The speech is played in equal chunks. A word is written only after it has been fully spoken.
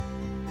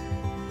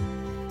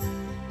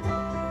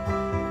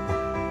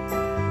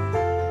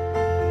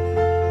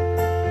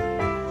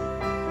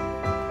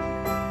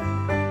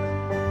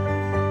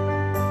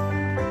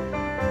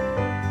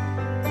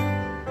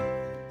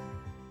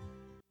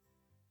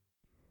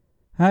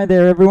Hi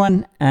there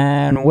everyone,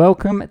 and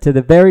welcome to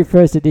the very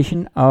first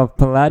edition of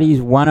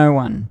Pilates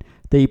 101,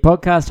 the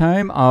podcast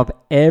home of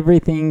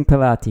everything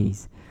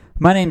Pilates.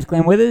 My name's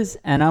Glenn Withers,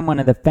 and I'm one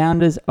of the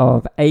founders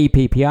of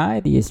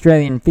APPI, the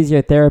Australian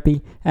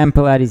Physiotherapy and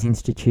Pilates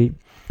Institute.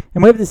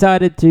 And we've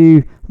decided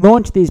to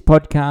launch this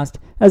podcast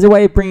as a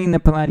way of bringing the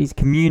Pilates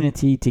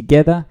community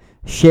together,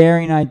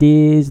 sharing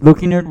ideas,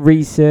 looking at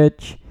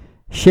research,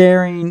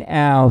 sharing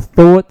our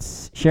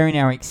thoughts, sharing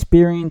our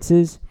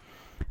experiences,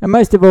 and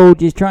most of all,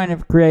 just trying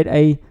to create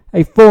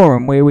a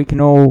forum where we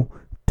can all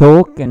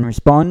talk and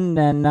respond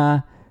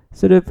and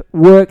sort of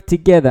work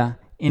together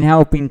in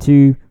helping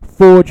to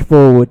forge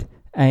forward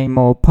a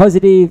more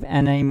positive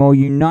and a more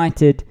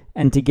united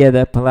and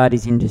together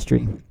Pilates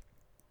industry.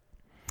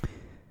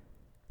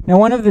 Now,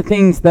 one of the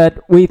things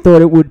that we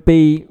thought it would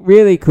be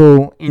really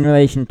cool in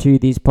relation to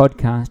this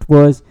podcast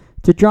was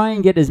to try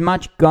and get as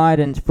much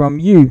guidance from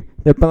you,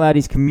 the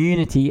Pilates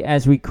community,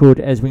 as we could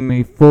as we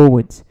move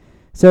forwards.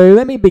 So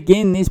let me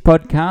begin this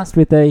podcast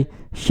with a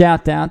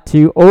shout out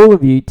to all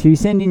of you to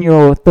send in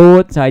your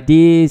thoughts,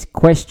 ideas,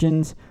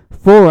 questions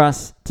for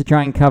us to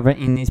try and cover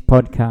in this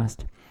podcast.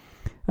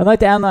 I'd like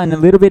to outline a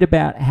little bit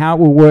about how it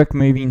will work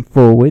moving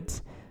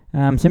forwards.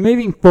 So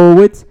moving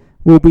forwards,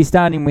 we'll be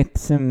starting with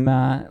some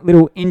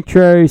little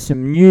intros,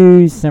 some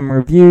news, some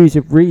reviews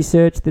of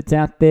research that's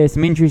out there,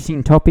 some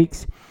interesting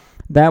topics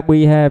that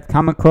we have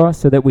come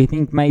across or that we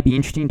think may be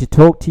interesting to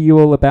talk to you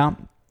all about.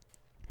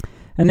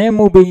 And then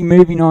we'll be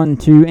moving on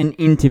to an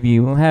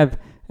interview. We'll have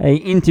an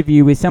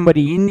interview with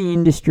somebody in the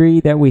industry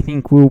that we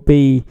think will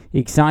be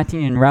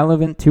exciting and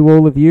relevant to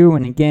all of you.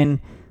 And again,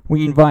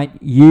 we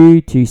invite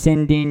you to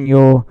send in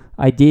your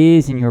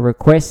ideas and your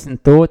requests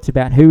and thoughts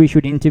about who we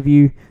should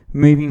interview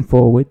moving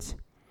forwards.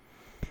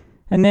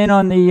 And then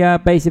on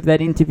the base of that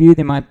interview,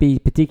 there might be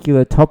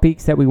particular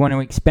topics that we want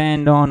to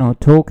expand on or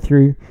talk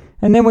through.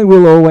 And then we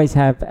will always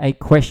have a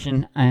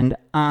question and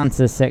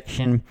answer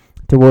section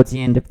towards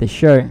the end of the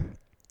show.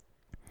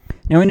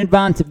 Now, in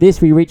advance of this,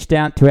 we reached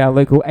out to our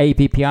local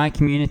APPI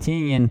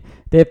community, and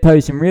they've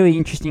posed some really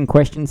interesting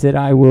questions that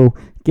I will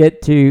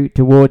get to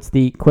towards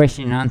the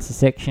question and answer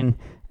section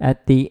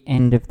at the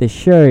end of the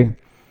show.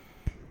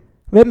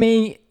 Let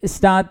me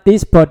start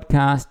this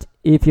podcast,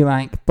 if you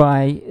like,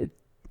 by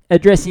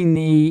addressing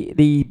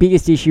the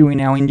biggest issue in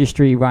our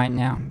industry right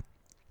now.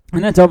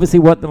 And that's obviously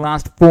what the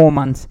last 4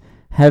 months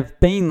have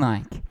been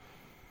like.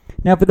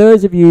 Now, for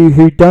those of you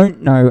who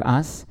don't know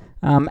us,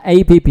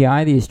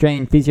 APPI, the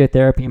Australian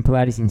Physiotherapy and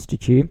Pilates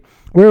Institute,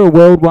 we're a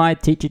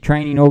worldwide teacher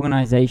training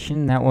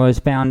organisation that was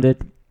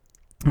founded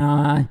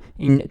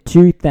in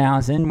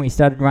 2000. We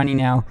started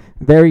running our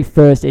very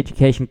first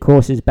education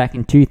courses back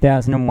in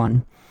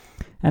 2001.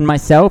 And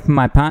myself and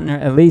my partner,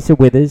 Elisa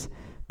Withers,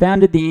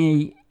 founded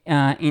the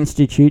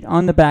institute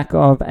on the back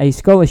of a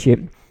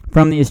scholarship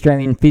from the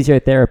Australian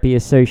Physiotherapy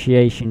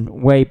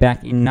Association way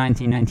back in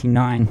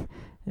 1999,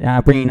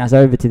 bringing us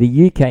over to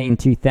the UK in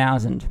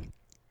 2000.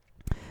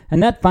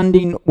 And that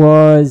funding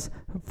was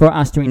for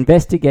us to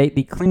investigate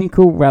the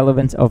clinical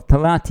relevance of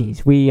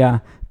Pilates. We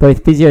are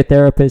both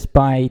physiotherapists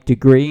by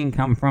degree and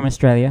come from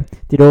Australia,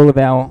 did all of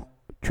our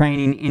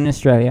training in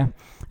Australia,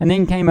 and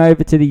then came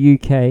over to the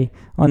UK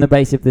on the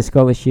base of the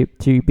scholarship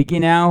to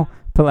begin our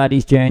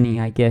Pilates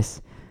journey, I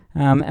guess.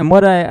 And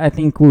what I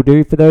think we'll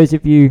do, for those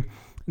of you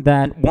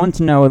that want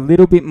to know a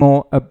little bit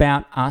more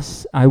about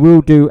us, I will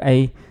do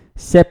a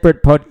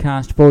separate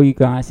podcast for you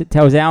guys. It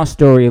tells our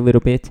story a little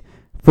bit,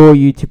 for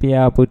you to be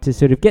able to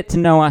sort of get to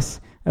know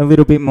us a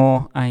little bit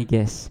more, I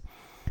guess.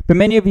 But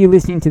many of you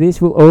listening to this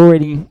will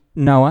already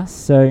know us,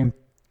 so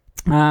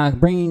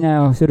bringing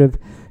our sort of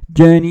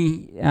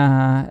journey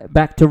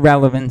back to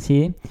relevance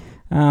here.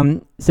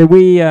 So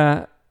we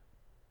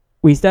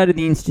started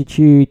the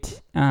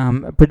Institute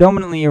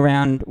predominantly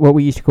around what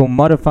we used to call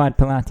modified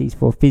Pilates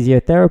for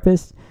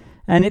physiotherapists,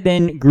 and it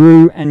then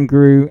grew,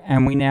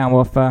 and we now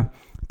offer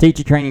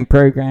teacher training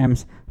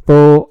programs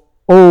for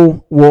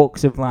all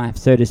walks of life,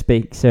 so to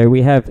speak. So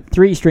we have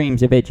 3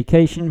 streams of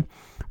education.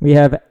 We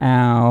have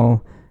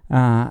our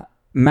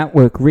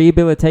Matwork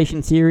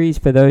Rehabilitation Series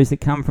for those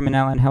that come from an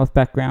allied health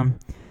background,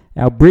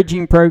 our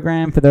Bridging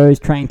Program for those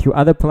trained through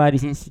other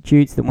Pilates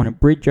institutes that want to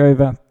bridge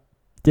over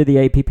to the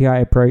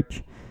APPI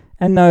approach,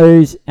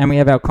 and we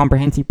have our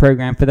Comprehensive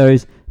Program for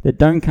those that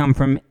don't come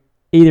from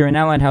either an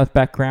allied health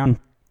background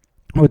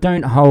or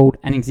don't hold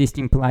an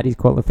existing Pilates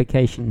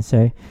qualification.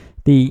 So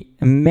the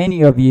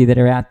many of you that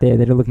are out there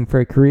that are looking for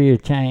a career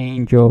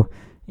change or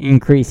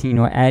increasing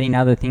or adding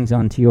other things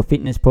onto your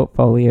fitness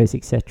portfolios,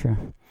 etc.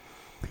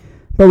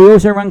 But we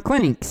also run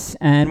clinics,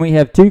 and we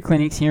have 2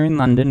 clinics here in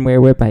London where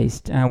we're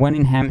based, one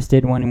in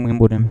Hampstead, one in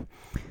Wimbledon.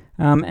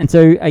 And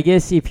so I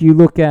guess if you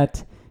look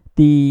at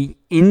the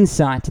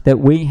insight that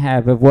we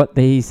have of what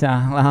these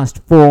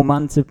last 4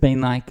 months have been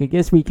like, I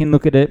guess we can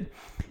look at it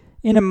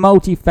in a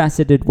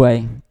multifaceted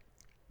way.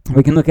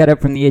 We can look at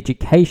it from the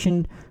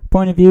education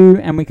point of view,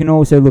 and we can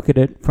also look at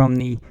it from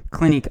the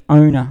clinic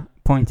owner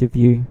point of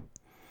view.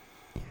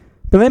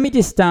 But let me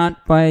just start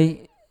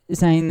by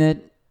saying that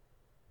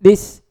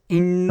this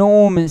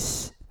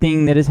enormous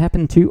thing that has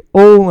happened to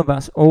all of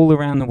us all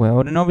around the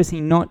world, and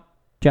obviously not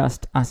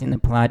just us in the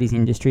Pilates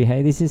industry.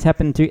 Hey, this has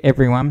happened to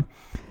everyone.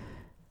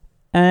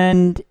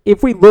 And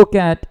if we look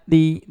at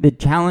the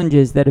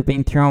challenges that have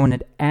been thrown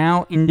at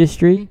our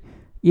industry,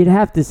 you'd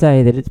have to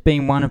say that it's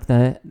been one of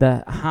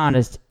the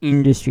hardest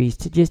industries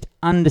to just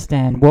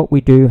understand what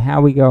we do,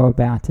 how we go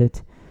about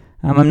it.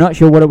 I'm not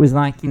sure what it was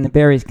like in the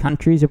various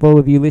countries of all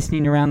of you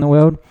listening around the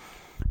world,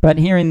 but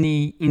here in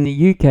the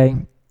UK,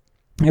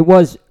 it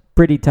was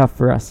pretty tough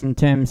for us in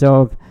terms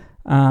of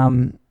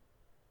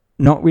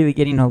not really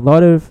getting a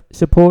lot of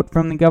support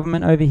from the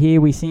government over here.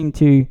 We seem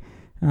to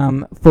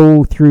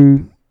fall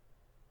through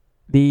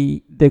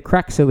the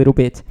cracks a little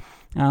bit.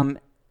 In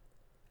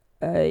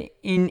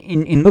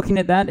looking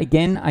at that,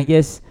 again, I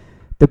guess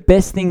the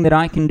best thing that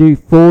I can do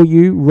for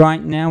you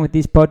right now with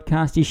this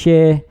podcast is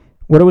share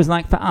what it was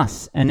like for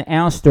us and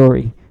our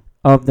story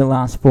of the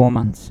last 4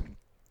 months.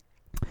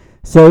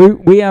 So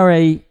we are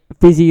a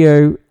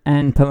physio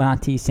and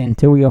Pilates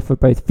center. We offer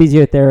both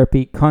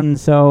physiotherapy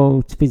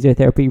consults,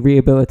 physiotherapy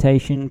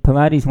rehabilitation,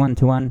 Pilates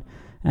one-to-one,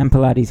 and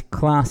Pilates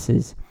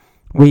classes.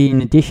 We,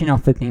 in addition,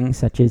 offer things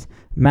such as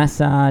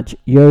massage,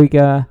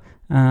 yoga,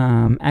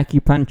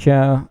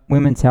 acupuncture,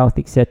 women's health,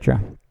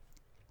 etc.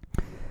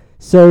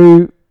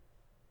 So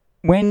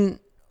when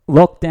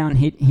lockdown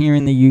hit here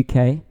in the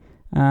UK,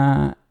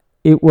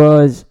 it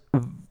was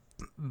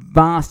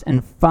vast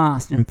and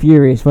fast and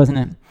furious, wasn't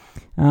it?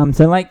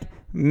 So like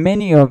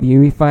many of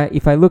you, if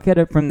I look at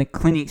it from the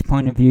clinic's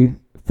point of view,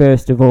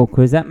 first of all,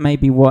 because that may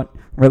be what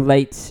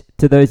relates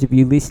to those of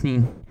you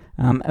listening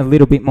a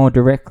little bit more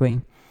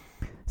directly.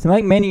 So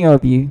like many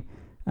of you,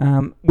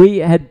 we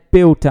had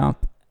built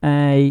up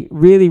a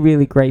really,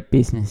 really great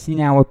business,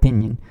 in our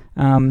opinion.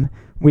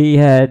 We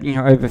had,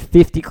 over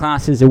 50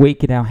 classes a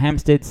week at our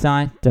Hampstead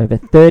site, over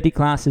 30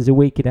 classes a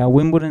week at our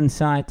Wimbledon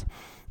site,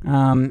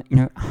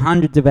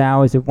 hundreds of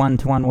hours of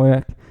one-to-one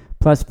work,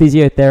 plus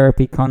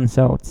physiotherapy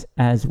consults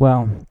as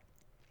well.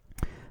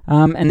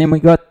 And then we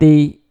got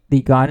the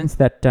guidance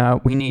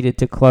that we needed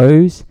to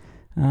close,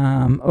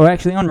 or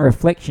actually on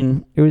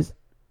reflection, it was,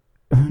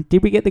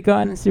 did we get the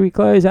guidance to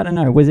close? I don't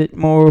know. Was it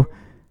more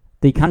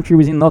the country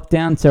was in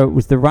lockdown, so it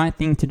was the right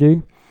thing to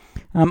do?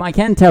 I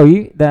can tell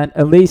you that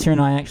Elisa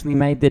and I actually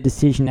made the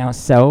decision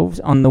ourselves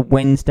on the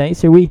Wednesday.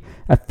 So we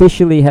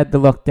officially had the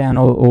lockdown,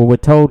 or were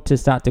told to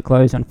start to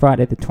close on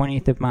Friday the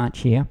 20th of March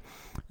here,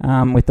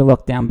 with the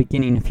lockdown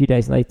beginning a few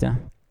days later.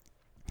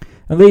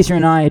 Elisa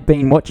and I had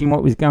been watching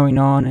what was going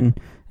on, and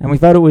we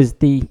thought it was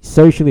the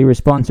socially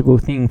responsible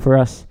thing for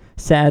us,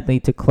 sadly,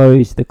 to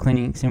close the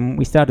clinics. And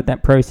we started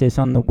that process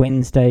on the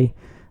Wednesday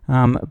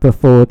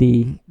before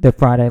the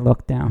Friday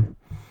lockdown.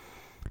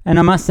 And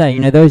I must say,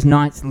 those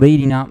nights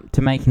leading up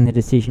to making the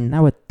decision, they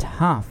were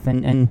tough.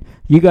 And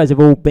you guys have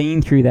all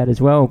been through that as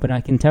well. But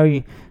I can tell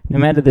you, no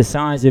matter the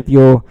size of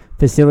your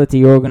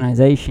facility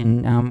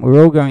organization,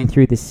 we're all going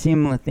through the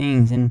similar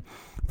things. And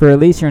for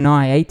Elisa and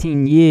I,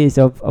 18 years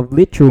of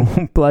literal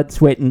blood,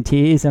 sweat and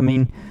tears. I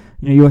mean,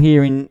 you'll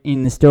hear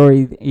in the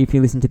story, if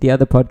you listen to the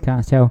other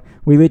podcast, how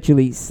we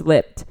literally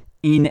slept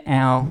in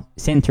our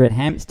centre at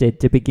Hampstead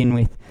to begin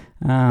with,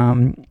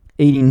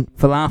 eating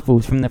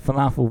falafels from the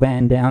falafel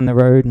van down the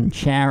road and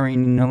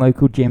showering in a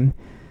local gym.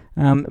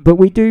 But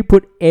we do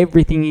put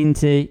everything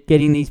into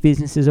getting these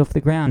businesses off the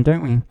ground,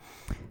 don't we?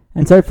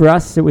 And so for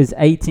us, it was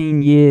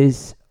 18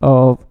 years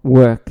of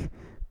work,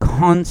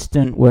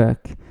 constant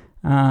work,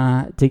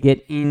 to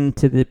get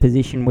into the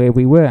position where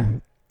we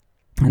were.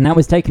 And that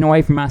was taken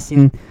away from us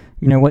in,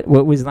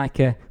 what was like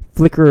a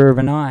flicker of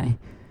an eye.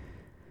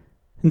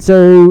 And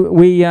so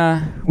we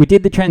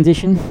did the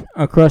transition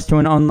across to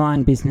an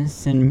online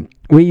business, and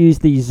we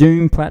used the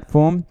Zoom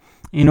platform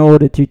in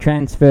order to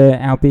transfer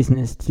our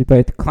business to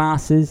both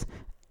classes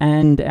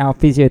and our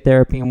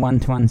physiotherapy and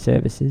one-to-one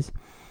services.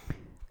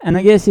 And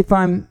I guess if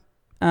I'm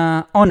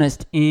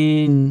honest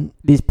in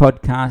this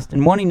podcast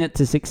and wanting it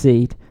to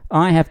succeed,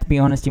 I have to be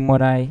honest in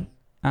what I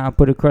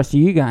put across to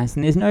you guys.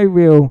 And there's no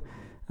real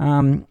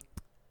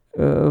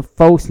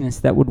falseness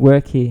that would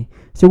work here.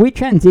 So we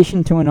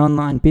transitioned to an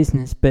online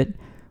business, but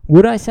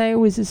would I say it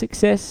was a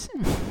success?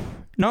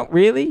 Not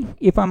really,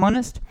 if I'm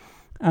honest.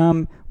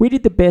 We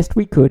did the best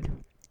we could.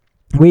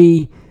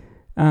 We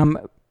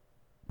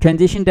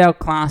transitioned our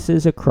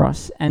classes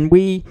across, and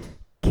we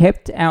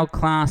kept our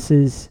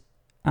classes,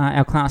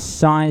 our class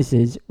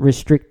sizes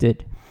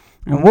restricted.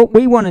 And what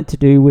we wanted to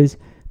do was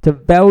to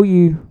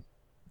value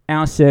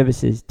our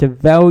services, to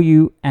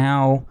value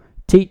our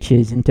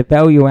teachers, and to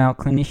value our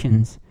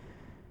clinicians.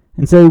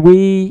 And so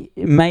we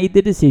made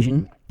the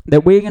decision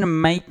that we're going to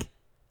make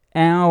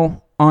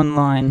our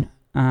online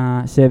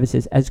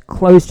services as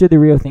close to the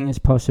real thing as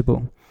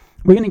possible.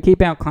 We're going to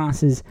keep our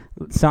classes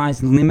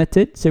size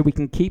limited so we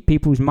can keep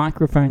people's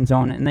microphones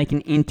on and they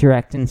can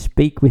interact and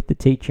speak with the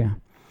teacher.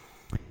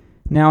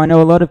 Now, I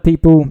know a lot of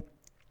people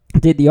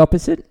did the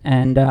opposite,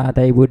 and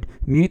they would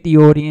mute the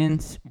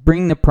audience,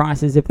 bring the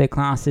prices of their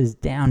classes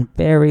down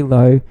very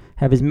low,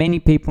 have as many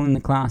people in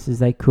the class as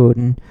they could.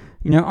 And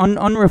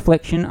on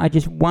reflection, I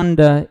just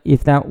wonder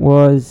if that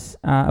was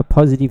a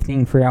positive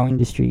thing for our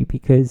industry,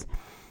 because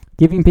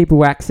giving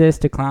people access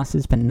to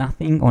classes for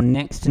nothing or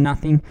next to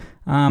nothing,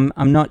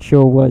 I'm not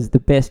sure was the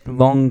best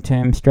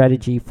long-term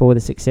strategy for the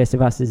success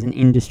of us as an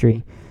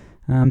industry.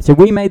 So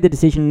we made the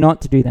decision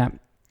not to do that.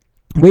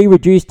 We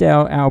reduced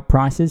our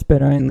prices,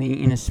 but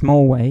only in a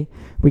small way.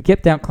 We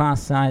kept our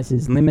class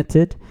sizes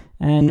limited,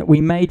 and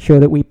we made sure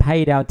that we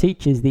paid our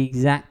teachers the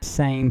exact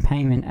same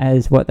payment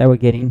as what they were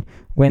getting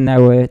when they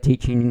were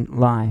teaching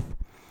live.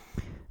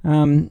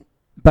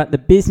 But the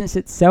business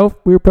itself,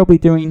 we were probably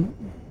doing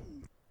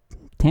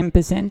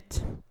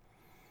 10%,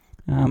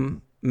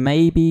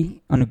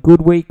 maybe on a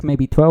good week,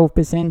 maybe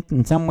 12%,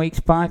 and some weeks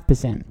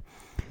 5%.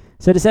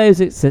 So to say it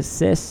was a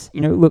success,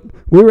 look,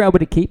 we were able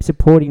to keep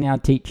supporting our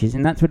teachers,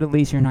 and that's what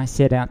Elisa and I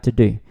set out to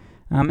do.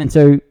 And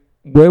so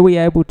were we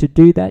able to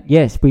do that?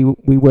 Yes, we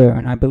were,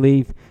 and I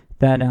believe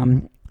that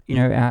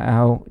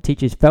our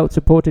teachers felt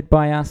supported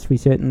by us. We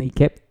certainly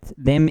kept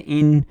them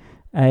in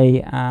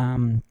a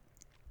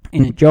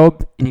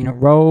job and in a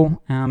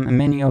role, and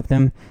many of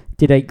them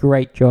did a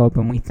great job,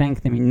 and we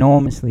thank them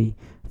enormously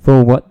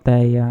for what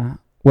they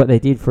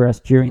did for us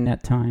during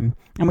that time.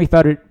 And we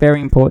felt it very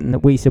important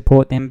that we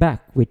support them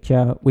back, which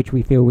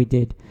we feel we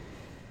did.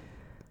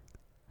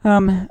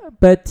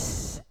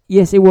 But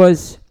yes, it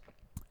was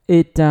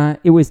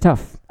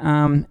tough.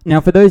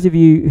 Now, for those of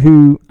you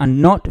who are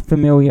not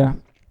familiar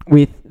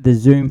with the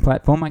Zoom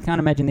platform, I can't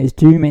imagine there's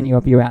too many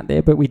of you out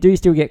there, but we do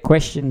still get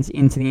questions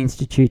into the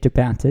Institute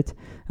about it.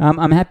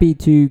 I'm happy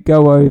to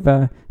go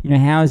over,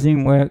 how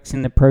Zoom works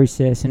and the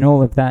process and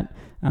all of that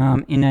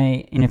in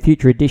a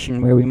future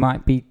edition where we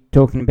might be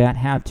talking about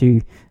how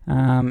to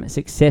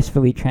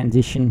successfully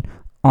transition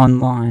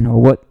online, or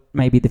what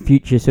maybe the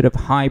future sort of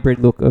hybrid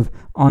look of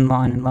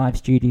online and live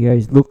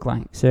studios look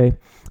like. So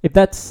if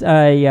that's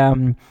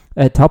a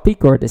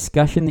topic or a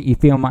discussion that you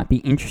feel might be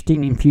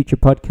interesting in future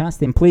podcasts,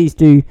 then please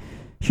do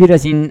shoot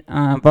us in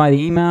via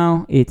the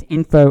email. It's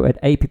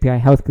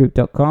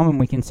info@appihealthgroup.com, and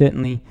we can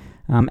certainly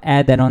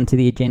add that onto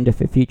the agenda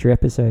for future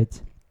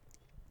episodes.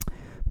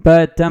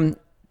 But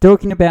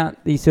talking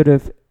about the sort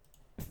of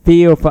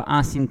feel for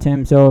us in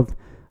terms of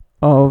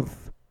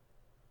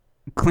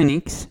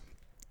clinics.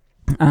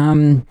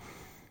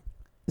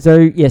 So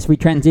yes, we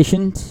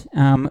transitioned.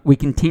 We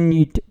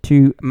continued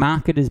to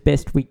market as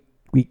best we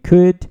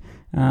could.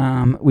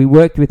 We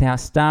worked with our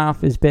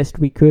staff as best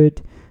we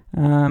could.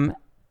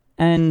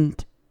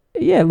 And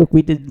yeah, look,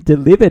 we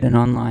delivered an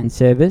online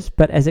service,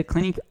 but as a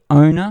clinic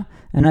owner,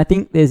 and I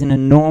think there's an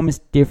enormous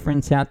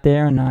difference out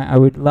there, and I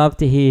would love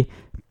to hear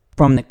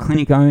from the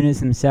clinic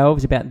owners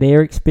themselves about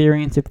their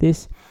experience of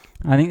this.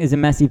 I think there's a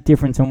massive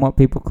difference on what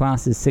people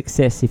class as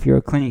success if you're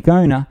a clinic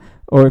owner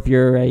or if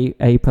you're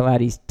a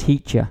Pilates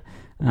teacher.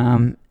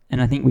 And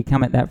I think we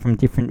come at that from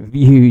different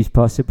views,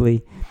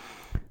 possibly.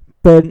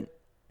 But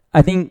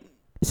I think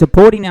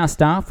supporting our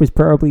staff was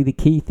probably the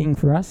key thing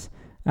for us.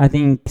 I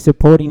think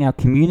supporting our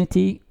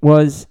community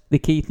was the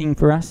key thing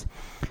for us.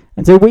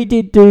 And so we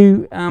did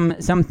do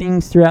some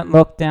things throughout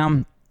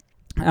lockdown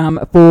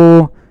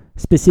for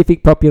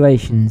specific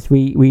populations.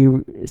 We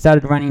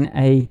started running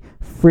a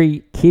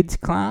free kids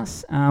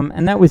class,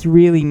 and that was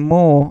really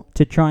more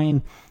to try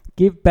and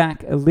give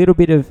back a little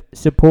bit of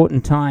support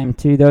and time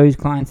to those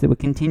clients that were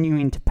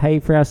continuing to pay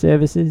for our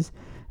services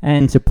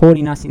and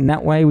supporting us in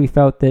that way. We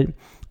felt that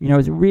it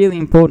was really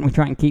important we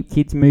try and keep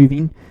kids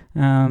moving.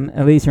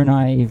 Elisa and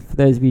I, for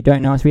those of you who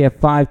don't know us, we have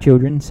 5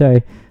 children, so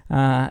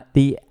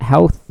the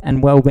health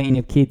and well-being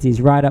of kids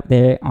is right up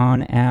there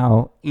on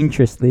our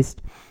interest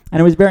list. And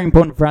it was very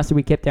important for us that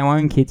we kept our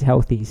own kids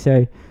healthy.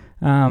 So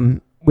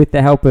with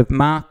the help of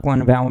Mark,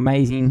 one of our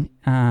amazing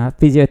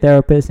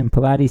physiotherapists and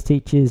Pilates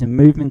teachers and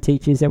movement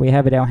teachers that we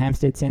have at our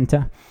Hampstead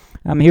Centre,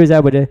 he was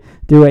able to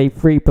do a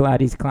free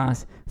Pilates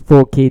class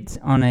for kids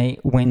on a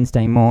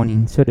Wednesday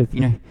morning. Sort of,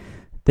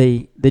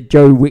 the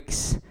Joe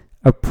Wicks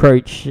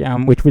approach,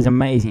 which was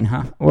amazing,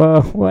 huh?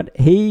 Well, what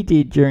he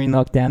did during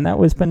lockdown, that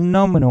was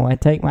phenomenal. I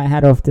take my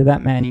hat off to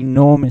that man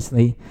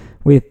enormously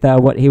with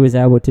what he was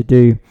able to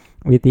do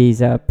with his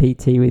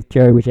PT with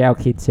Joe, which our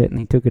kids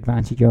certainly took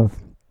advantage of.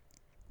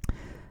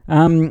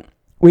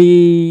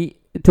 We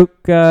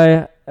took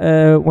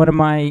one of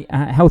my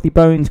Healthy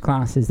Bones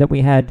classes that we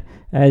had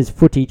as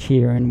footage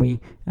here, and we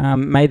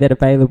made that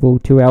available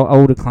to our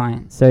older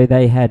clients. So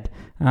they had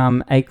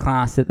a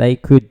class that they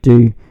could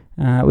do.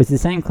 It was the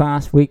same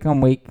class week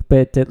on week,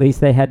 but at least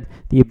they had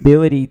the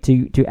ability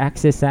to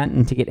access that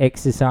and to get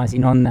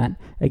exercising on that.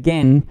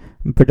 Again,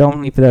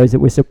 predominantly for those that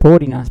were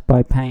supporting us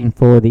by paying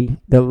for the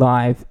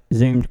live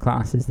Zoomed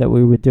classes that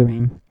we were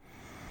doing.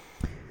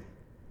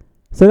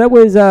 So that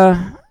was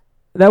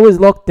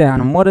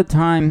lockdown, and what a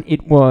time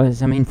it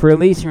was. I mean, for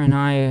Elisa and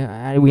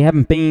I, we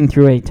haven't been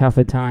through a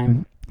tougher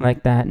time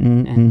like that,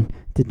 and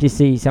to just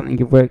see something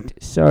you've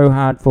worked so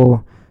hard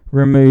for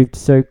removed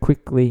so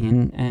quickly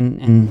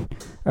and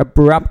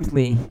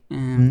abruptly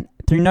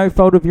through no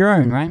fault of your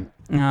own, right?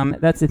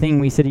 That's the thing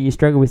we sort of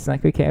struggle with. It's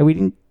like, okay, we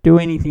didn't do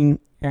anything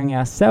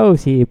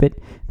ourselves here, but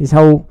this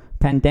whole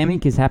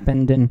pandemic has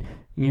happened, and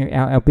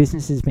our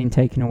business has been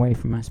taken away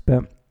from us.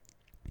 But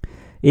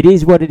it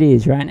is what it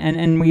is, right?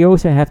 And we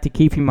also have to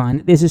keep in mind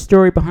that there's a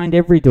story behind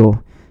every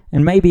door.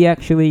 And maybe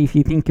actually, if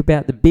you think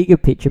about the bigger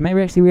picture,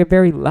 maybe actually we're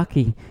very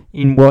lucky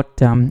in what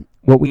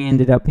we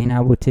ended up being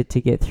able to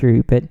get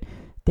through. But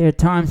there are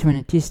times when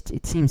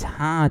it seems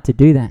hard to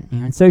do that.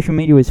 And social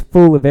media is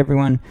full of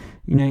everyone,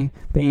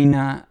 being,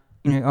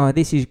 oh,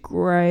 this is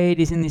great.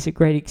 Isn't this a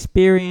great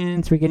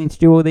experience? We're getting to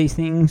do all these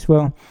things.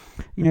 Well,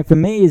 for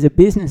me as a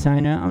business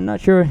owner, I'm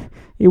not sure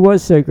it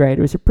was so great.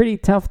 It was a pretty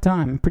tough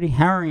time, pretty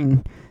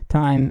harrowing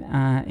time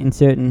in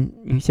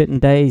certain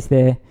days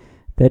there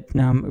that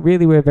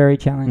really were very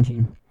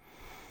challenging.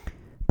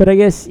 But I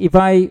guess if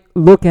I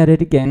look at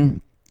it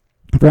again,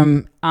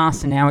 from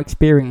us and our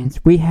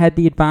experience, we had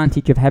the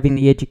advantage of having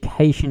the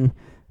education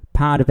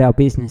part of our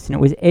business, and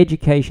it was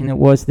education that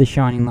was the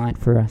shining light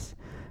for us.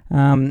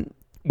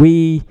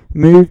 We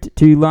moved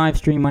to live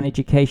stream on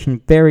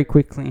education very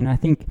quickly, and I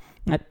think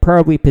that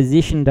probably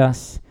positioned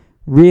us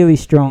really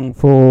strong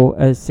for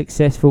a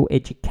successful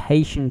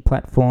education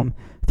platform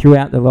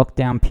throughout the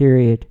lockdown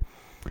period.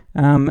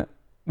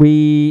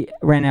 We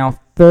ran our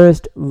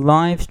first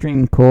live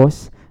stream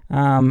course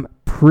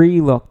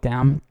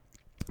pre-lockdown,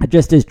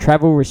 just as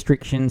travel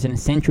restrictions and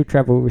essential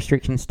travel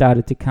restrictions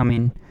started to come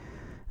in.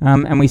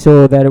 And we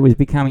saw that it was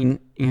becoming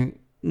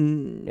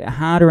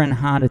harder and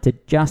harder to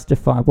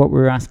justify what we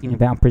were asking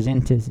of our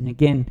presenters. And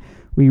again,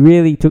 we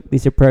really took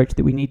this approach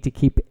that we need to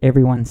keep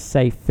everyone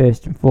safe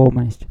first and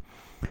foremost.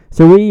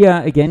 So we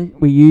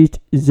used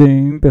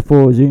Zoom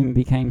before Zoom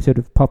became sort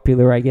of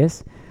popular, I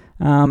guess.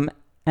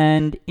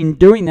 And in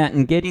doing that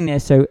and getting there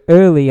so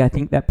early, I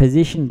think that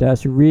positioned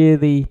us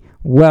really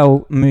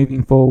well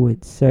moving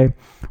forward. So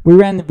we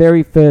ran the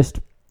very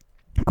first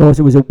course.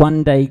 It was a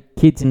one-day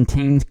kids and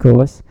teens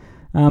course,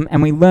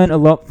 and we learned a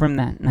lot from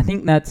that. And I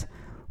think that's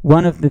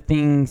one of the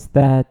things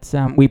that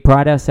we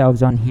pride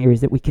ourselves on here,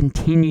 is that we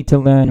continue to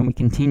learn and we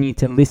continue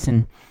to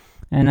listen.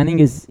 And I think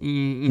as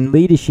in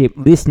leadership,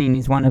 listening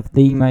is one of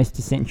the most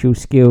essential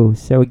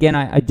skills. So again,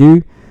 I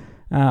do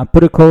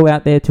put a call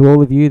out there to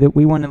all of you that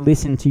we want to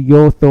listen to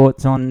your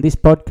thoughts on this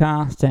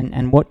podcast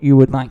and what you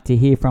would like to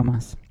hear from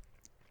us.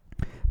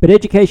 But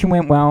education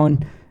went well,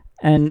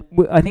 and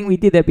I think we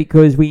did that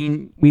because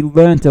we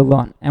learnt a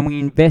lot, and we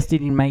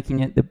invested in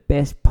making it the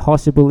best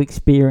possible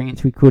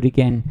experience we could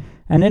again.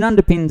 And it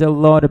underpins a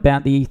lot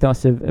about the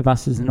ethos of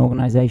us as an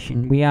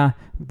organisation. We are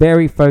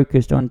very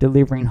focused on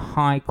delivering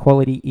high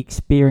quality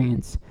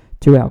experience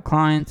to our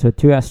clients or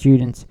to our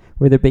students,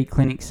 whether it be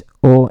clinics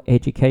or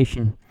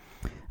education.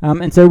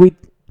 And so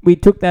we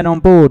took that on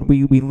board.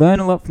 We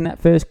learned a lot from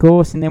that first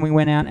course, and then we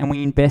went out and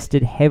we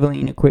invested heavily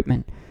in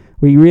equipment.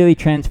 We really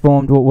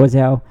transformed what was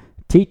our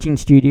teaching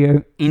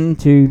studio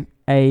into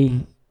a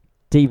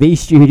TV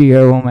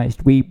studio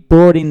almost. We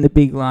brought in the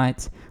big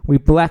lights, we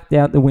blacked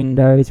out the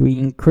windows, we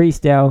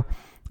increased our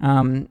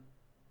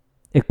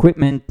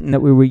equipment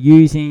that we were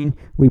using.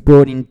 We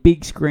brought in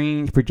big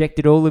screens,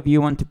 projected all of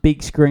you onto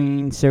big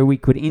screens so we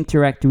could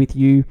interact with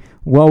you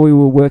while we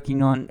were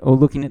working on or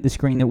looking at the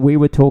screen that we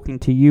were talking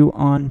to you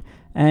on.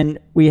 And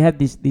we have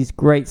this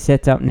great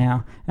setup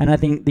now. And I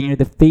think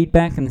the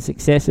feedback and the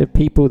success of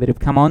people that have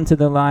come onto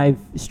the live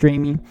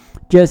streaming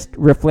just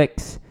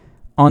reflects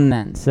on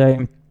that.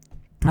 So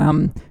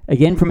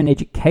again, from an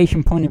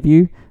education point of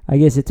view, I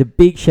guess it's a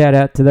big shout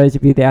out to those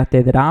of you out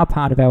there that are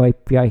part of our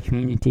API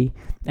community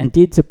and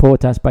did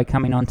support us by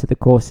coming onto the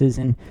courses,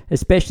 and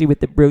especially with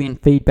the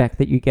brilliant feedback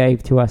that you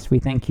gave to us. We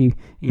thank you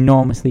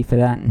enormously for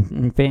that.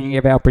 And if any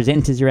of our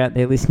presenters are out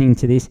there listening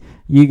to this,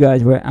 you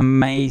guys were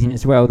amazing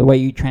as well, the way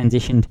you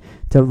transitioned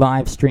to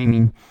live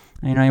streaming.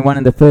 One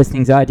of the first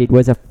things I did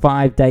was a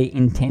 5-day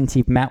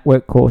intensive mat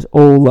work course,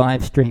 all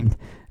live streamed.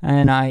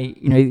 And I,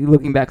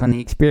 looking back on the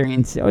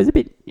experience, I was a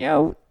bit,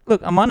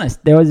 look, I'm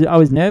honest, I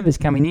was nervous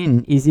coming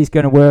in. Is this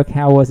going to work?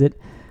 How was it?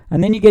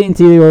 And then you get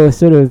into your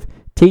sort of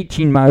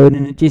teaching mode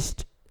and it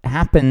just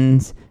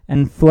happens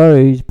and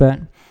flows.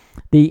 But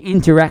the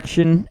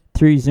interaction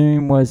through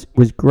Zoom was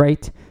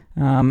great.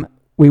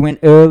 We went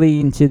early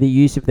into the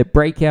use of the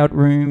breakout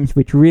rooms,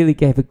 which really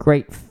gave a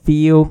great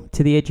feel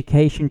to the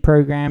education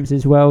programs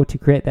as well, to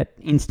create that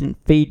instant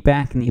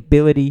feedback and the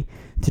ability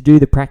to do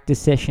the practice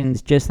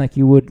sessions just like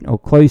you would, or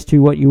close to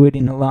what you would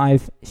in a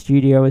live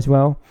studio as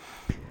well.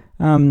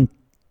 So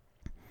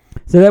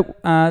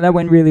that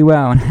went really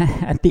well. And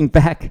I think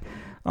back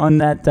on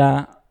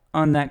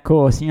that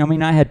course,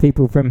 I had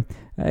people from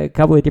a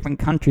couple of different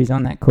countries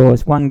on that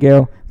course. One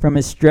girl from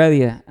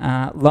Australia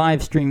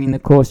live streaming the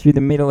course through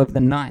the middle of the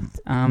night,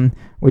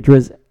 which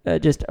was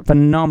just a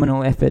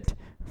phenomenal effort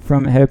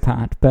from her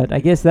part. But I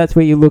guess that's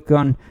where you look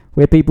on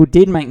where people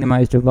did make the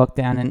most of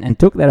lockdown and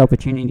took that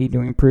opportunity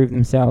to improve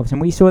themselves. And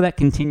we saw that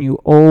continue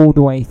all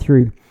the way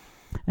through.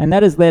 And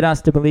that has led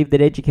us to believe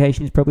that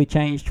education has probably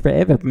changed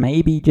forever,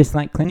 maybe just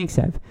like clinics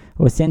have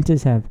or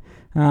centres have.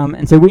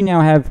 And so we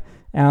now have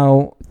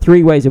our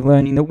 3 ways of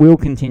learning that will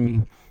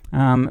continue.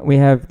 We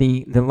have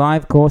the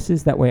live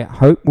courses that we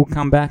hope will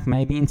come back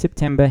maybe in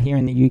September here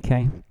in the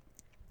UK.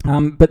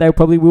 But they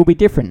probably will be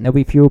different. There'll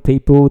be fewer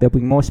people, they'll be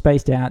more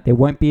spaced out, there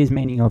won't be as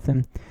many of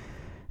them.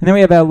 And then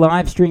we have our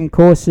live stream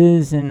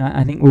courses, and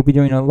I think we'll be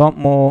doing a lot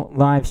more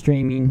live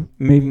streaming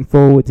moving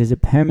forward as a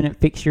permanent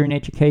fixture in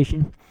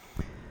education.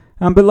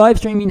 But live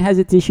streaming has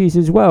its issues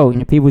as well.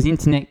 People's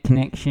internet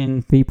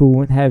connection, people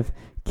would have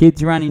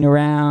kids running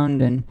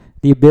around, and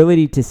the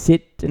ability to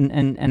sit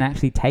and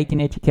actually take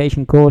an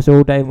education course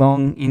all day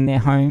long in their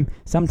home.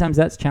 Sometimes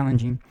that's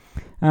challenging.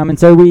 And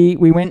so we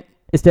went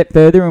a step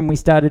further and we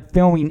started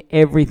filming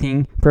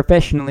everything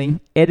professionally,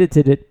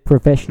 edited it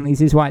professionally. This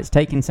is why it's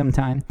taken some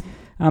time.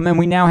 And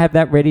we now have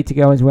that ready to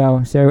go as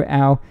well. So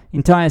our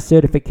entire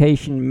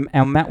certification,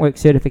 our Mathworks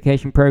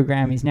certification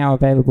program is now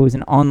available as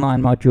an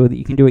online module that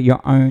you can do at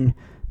your own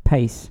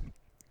pace.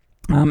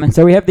 And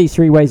so we have these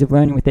three ways of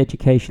learning with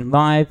education: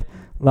 live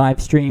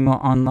stream, or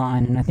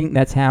online. And I think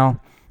that's how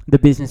the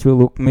business will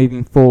look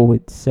moving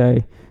forward. So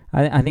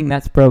I think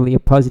that's probably a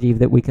positive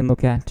that we can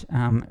look at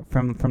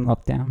from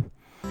lockdown.